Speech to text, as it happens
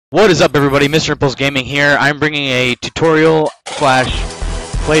What is up, everybody? Mr. Impulse Gaming here. I'm bringing a tutorial slash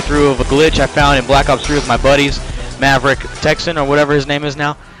playthrough of a glitch I found in Black Ops 3 with my buddies, Maverick Texan or whatever his name is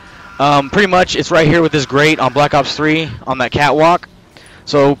now. Pretty much it's right here with this grate on Black Ops 3 on that catwalk.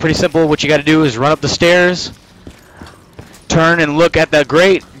 So pretty simple. What you got to do is run up the stairs, turn and look at that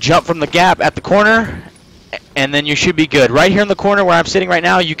grate, jump from the gap at the corner, and then you should be good. Right here in the corner where I'm sitting right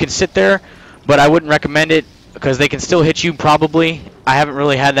now, you can sit there, but I wouldn't recommend it because they can still hit you probably. I haven't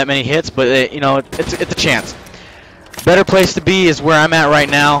really had that many hits, but you know, it's a chance. Better place to be is where I'm at right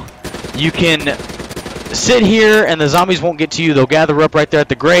now. You can sit here and the zombies won't get to you. They'll gather up right there at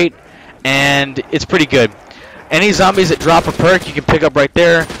the grate, and it's pretty good. Any zombies that drop a perk you can pick up right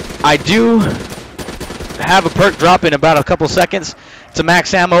there. I do have a perk drop in about a couple seconds. It's a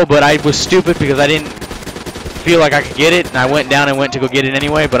max ammo, but I was stupid because I didn't feel like I could get it, and I went down and went to go get it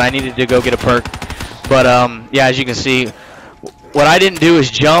anyway, but I needed to go get a perk. But yeah, as you can see, what I didn't do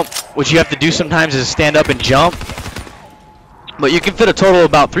is jump. What you have to do sometimes is stand up and jump. But you can fit a total of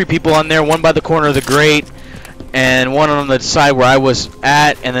about 3 people on there, one by the corner of the grate, and one on the side where I was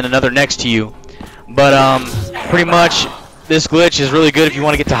at, and then another next to you. But pretty much, this glitch is really good if you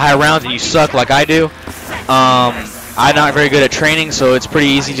want to get to high rounds and you suck like I do. I'm not very good at training, so it's pretty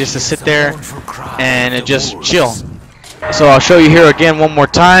easy just to sit there and just chill. So I'll show you here again one more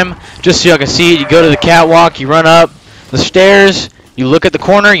time, just so y'all can see it. You go to the catwalk, you run up the stairs, you look at the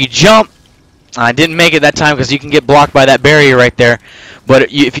corner, you jump. I didn't make it that time because you can get blocked by that barrier right there.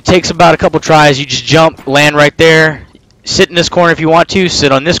 But if it takes about a couple tries, you just jump, land right there, sit in this corner if you want to,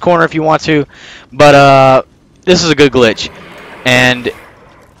 sit on this corner if you want to. But this is a good glitch. And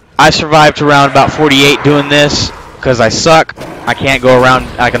I survived to around about 48 doing this because I suck. I can't go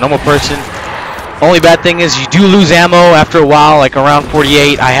around like a normal person. Only bad thing is you do lose ammo after a while, like around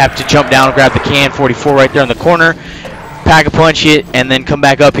 48. I have to jump down and grab the can 44 right there in the corner, pack a punch it, and then come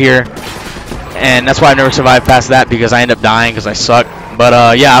back up here. And that's why I've never survived past that, because I end up dying because I suck.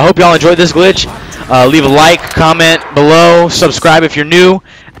 But yeah, I hope y'all enjoyed this glitch. Leave a like, comment below, subscribe if you're new,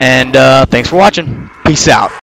 and thanks for watching. Peace out.